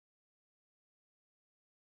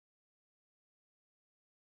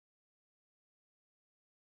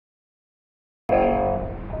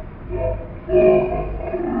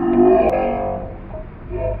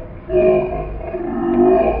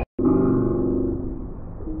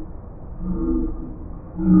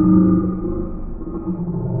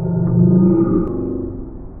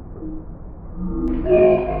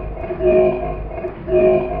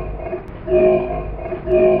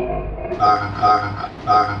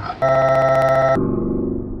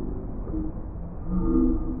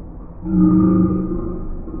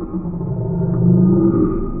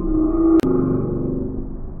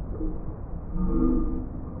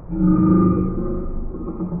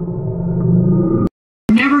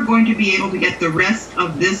Never going to be able to get the rest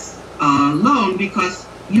of this loan because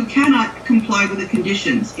you cannot comply with the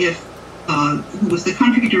conditions. If who was the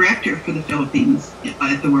country director for the Philippines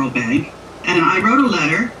at the World Bank, and I wrote a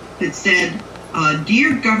letter that said,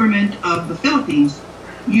 "Dear government of the Philippines,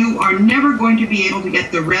 you are never going to be able to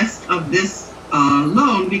get the rest of this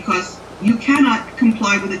loan because you cannot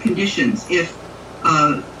comply with the conditions. If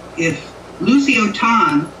Lucio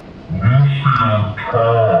Tan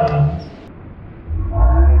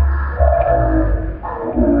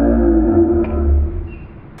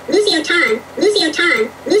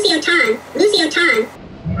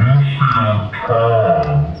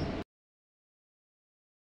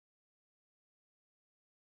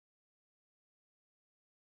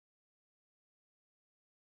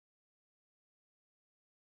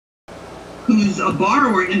who's a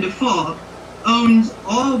borrower in default, owns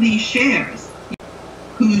all these shares.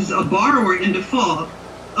 Who's a borrower in default,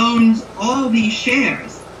 owns all these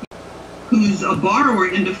shares. Who's a borrower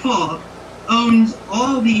in default, owns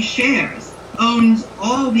all these shares. Owns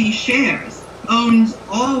all these shares. Owns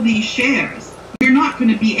all these shares. You're not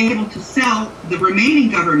going to be able to sell the remaining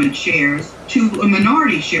government shares to a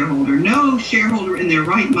minority shareholder. No shareholder in their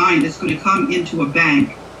right mind is going to come into a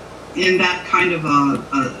bank in that kind of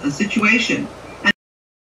a situation.